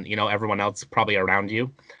better than, you know, everyone else probably around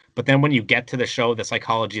you. But then when you get to the show, the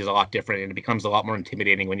psychology is a lot different, and it becomes a lot more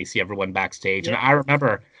intimidating when you see everyone backstage. Yeah. And I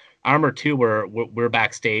remember too, we're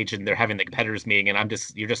backstage and they're having the competitors meeting, and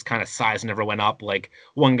you're just kind of sizing everyone up. Like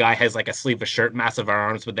one guy has like a sleeveless shirt, massive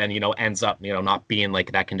arms, but then, you know, ends up, you know, not being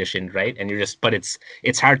like that conditioned, right? And but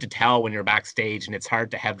it's hard to tell when you're backstage, and it's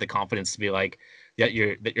hard to have the confidence to be like that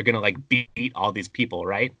you're gonna like beat all these people,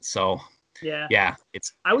 right? So yeah,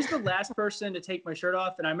 I was the last person to take my shirt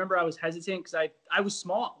off, and I remember I was hesitant because I was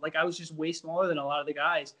small, like I was just way smaller than a lot of the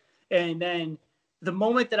guys. And then the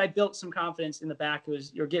moment that I built some confidence in the back, it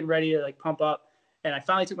was you're getting ready to like pump up, and I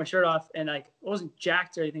finally took my shirt off, and like I wasn't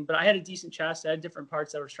jacked or anything, but I had a decent chest. I had different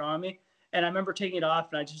parts that were strong on me, and I remember taking it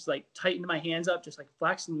off, and I just like tightened my hands up, just like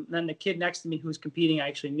flexing. And then the kid next to me who was competing, I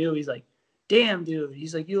actually knew. He's like, "Damn, dude,"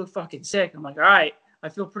 he's like, "You look fucking sick." I'm like, "All right, I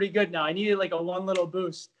feel pretty good now." I needed like a one little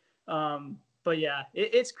boost. But yeah,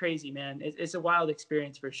 it's crazy, man. It's a wild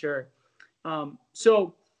experience for sure.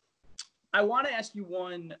 So I want to ask you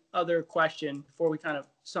one other question before we kind of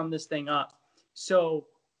sum this thing up. So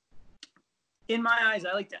in my eyes,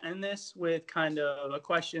 I like to end this with kind of a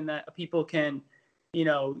question that people can, you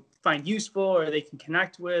know, find useful, or they can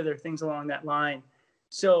connect with, or things along that line.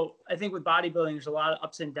 So I think with bodybuilding, there's a lot of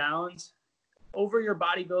ups and downs. Over your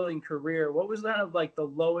bodybuilding career, what was kind of like the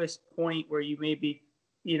lowest point where you maybe,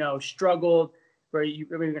 you know, struggled, where you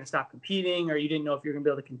were going to stop competing, or you didn't know if you're going to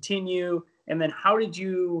be able to continue? And then how did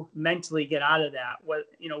you mentally get out of that? What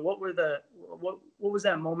was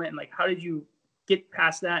that moment? And like, how did you get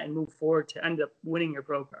past that and move forward to end up winning your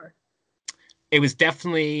pro card? It was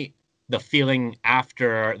definitely the feeling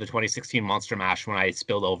after the 2016 Monster Mash when I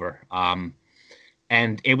spilled over.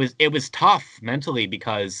 And it was tough mentally,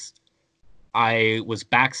 because I was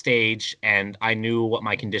backstage and I knew what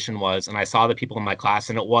my condition was, and I saw the people in my class,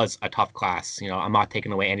 and it was a tough class. You know, I'm not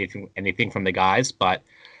taking away anything from the guys, but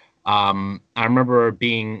I remember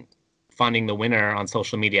finding the winner on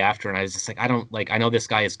social media after, and I was just like, I know this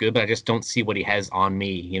guy is good, but I just don't see what he has on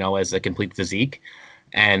me, you know, as a complete physique.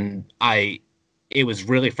 And it was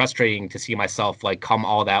really frustrating to see myself like come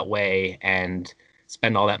all that way and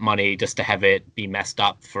spend all that money just to have it be messed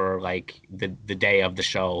up for like the day of the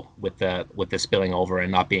show with the spilling over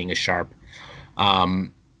and not being as sharp.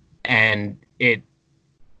 And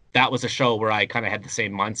that was a show where I kind of had the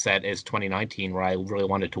same mindset as 2019, where I really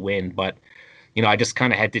wanted to win, but you know, I just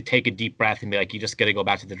kind of had to take a deep breath and be like, you just got to go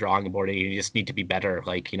back to the drawing board, and you just need to be better.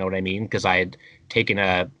 Like, you know what I mean? Because I had taken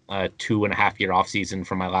a 2.5 year off season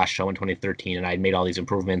from my last show in 2013, and I had made all these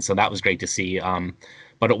improvements. So that was great to see.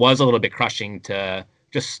 But it was a little bit crushing to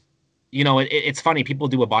just, you know, it's funny. People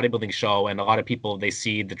do a bodybuilding show, and a lot of people, they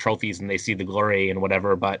see the trophies and they see the glory and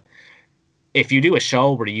whatever, but if you do a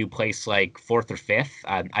show where you place like fourth or fifth,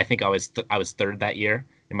 I think I was third that year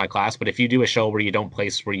in my class. But if you do a show where you don't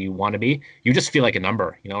place where you want to be, you just feel like a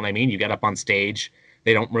number. You know what I mean? You get up on stage,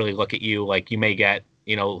 they don't really look at you. Like, you may get,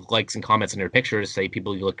 you know, likes and comments on your pictures, say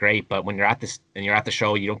people you look great, but when you're at this and you're at the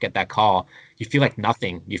show, you don't get that call. You feel like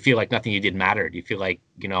nothing. You feel like nothing you did mattered. You feel like,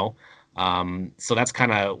 you know, so that's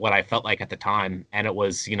kind of what I felt like at the time. And it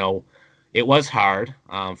was, you know, it was hard,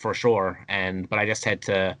 for sure. But I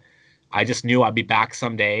just knew I'd be back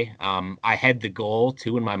someday. I had the goal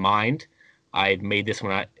too in my mind. I had made this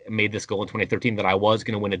when I made this goal in 2013 that I was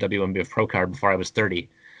going to win a WNBF Pro card before I was 30.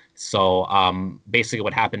 So basically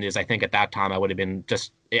what happened is, I think at that time I would have been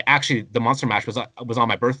actually the monster mash was on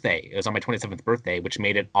my birthday. It was on my 27th birthday, which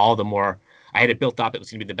made it all the more. I had it built up. It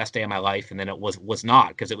was going to be the best day of my life. And then it was not,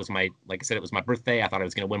 because it was like I said, it was my birthday. I thought I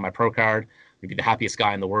was going to win my pro card. I'd be the happiest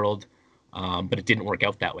guy in the world. But it didn't work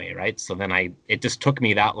out that way. Right. So then it just took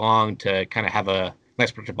me that long to kind of have a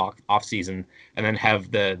nice productive off season, and then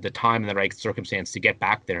have the time and the right circumstance to get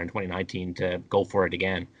back there in 2019 to go for it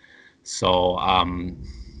again. So,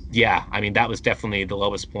 yeah, I mean, that was definitely the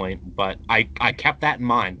lowest point, but I kept that in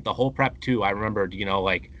mind the whole prep too. I remembered, you know,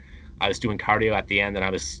 like I was doing cardio at the end, and I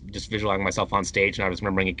was just visualizing myself on stage, and I was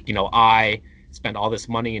remembering, you know, I spent all this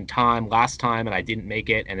money and time last time and I didn't make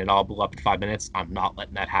it, and it all blew up in 5 minutes. I'm not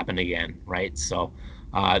letting that happen again. Right. So,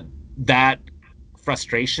 that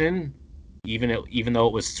frustration, even though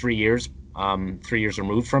it was 3 years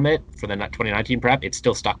removed from it for the 2019 prep, it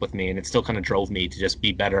still stuck with me, and it still kind of drove me to just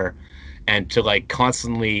be better and to like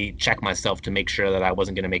constantly check myself to make sure that I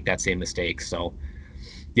wasn't going to make that same mistake. So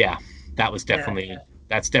yeah, that was definitely,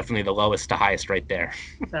 that's definitely the lowest to highest right there.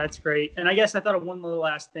 That's great. And I guess I thought of one little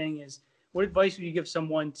last thing is, what advice would you give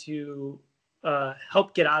someone to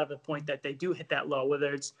help get out of a point that they do hit that low,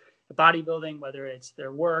 whether it's bodybuilding, whether it's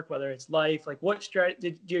their work, whether it's life? Like, what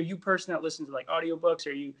strategy are you person that listens to like audiobooks?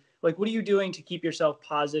 Are you like, what are you doing to keep yourself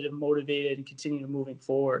positive, motivated, and continue moving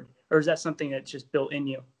forward? Or is that something that's just built in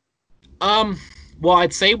you? Well,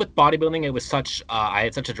 I'd say with bodybuilding, it was I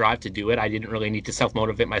had such a drive to do it. I didn't really need to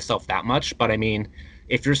self-motivate myself that much. But I mean,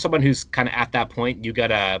 if you're someone who's kind of at that point,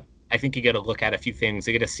 I think you got to look at a few things.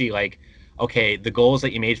 You got to see like, okay, the goals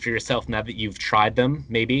that you made for yourself, now that you've tried them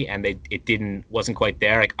maybe, and it wasn't quite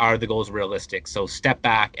there, like, are the goals realistic? So step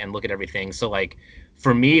back and look at everything. So like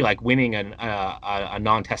for me, like winning a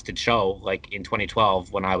non-tested show, like in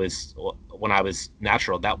 2012, when I was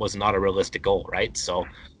natural, that was not a realistic goal. Right. So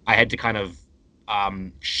I had to kind of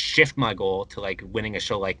shift my goal to like winning a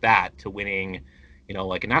show like that to winning, you know,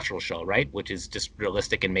 like a natural show, right? Which is just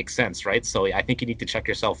realistic and makes sense, right? So I think you need to check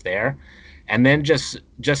yourself there. And then just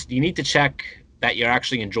you need to check that you're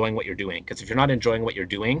actually enjoying what you're doing. Because if you're not enjoying what you're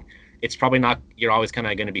doing, it's probably not, you're always kind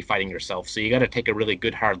of going to be fighting yourself. So you got to take a really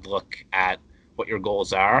good hard look at what your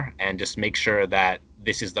goals are and just make sure that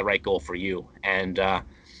this is the right goal for you. And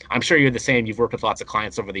I'm sure you're the same. You've worked with lots of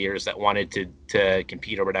clients over the years that wanted to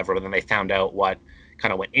compete or whatever, but then they found out what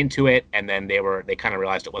kind of went into it, and then they kind of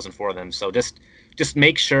realized it wasn't for them. So just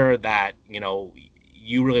make sure that, you know,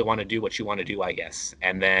 you really want to do what you want to do, I guess.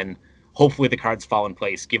 And then hopefully the cards fall in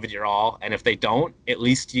place. Give it your all. And if they don't, at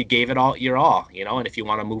least you gave it all your all, you know, and if you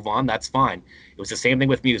want to move on, that's fine. It was the same thing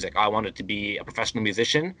with music. I wanted to be a professional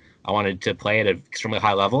musician. I wanted to play at an extremely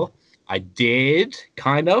high level. I did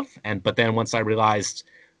kind of. But then once I realized,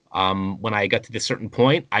 when I got to this certain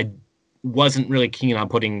point, I wasn't really keen on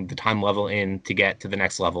putting the time level in to get to the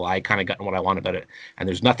next level. I kind of got what I wanted about it. And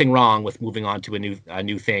there's nothing wrong with moving on to a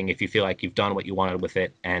new thing if you feel like you've done what you wanted with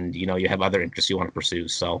it and, you know, you have other interests you want to pursue.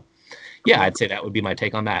 So yeah, I'd say that would be my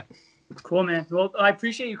take on that. Cool, man. Well, I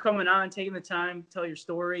appreciate you coming on, taking the time, tell your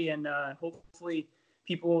story, and hopefully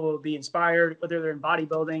people will be inspired, whether they're in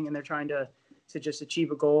bodybuilding and they're trying to just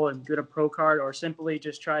achieve a goal and get a pro card, or simply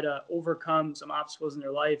just try to overcome some obstacles in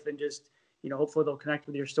their life, and just, you know, hopefully they'll connect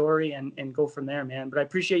with your story and go from there, man. But I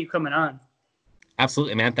appreciate you coming on.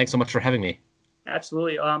 Absolutely, man. Thanks so much for having me.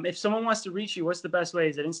 Absolutely. If someone wants to reach you, what's the best way?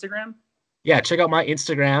 Is it Instagram? Yeah, check out my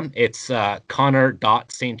Instagram. It's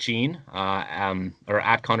Connor.St. Or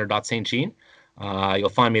at Connor.St. You'll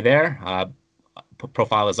find me there.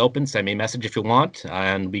 Profile is open. Send me a message if you want,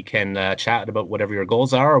 and we can chat about whatever your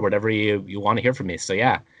goals are or whatever you want to hear from me. So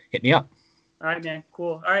yeah, hit me up. All right, man.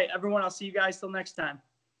 Cool. All right, everyone. I'll see you guys till next time.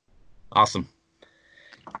 Awesome.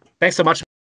 Thanks so much.